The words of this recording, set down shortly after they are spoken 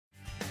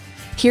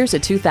Here's a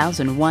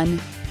 2001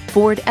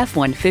 Ford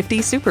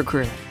F-150 Super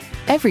Crew.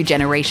 Every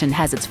generation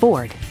has its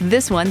Ford.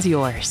 This one's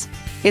yours.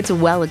 It's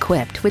well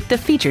equipped with the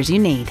features you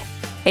need: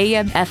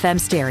 AM/FM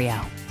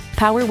stereo,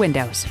 power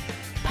windows,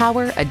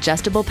 power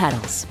adjustable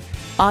pedals,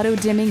 auto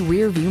dimming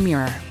rear view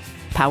mirror,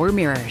 power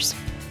mirrors,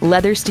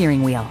 leather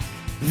steering wheel,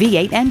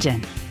 V8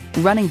 engine,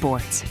 running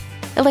boards,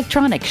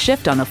 electronic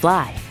shift on the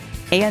fly,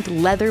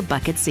 and leather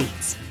bucket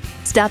seats.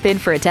 Stop in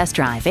for a test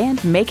drive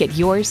and make it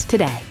yours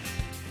today.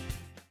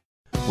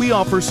 We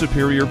offer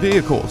superior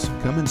vehicles.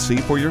 Come and see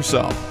for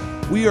yourself.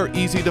 We are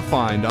easy to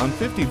find on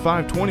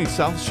 5520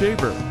 South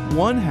Shaver,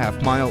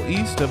 1/2 mile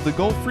east of the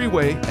Gulf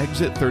Freeway,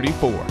 exit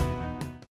 34.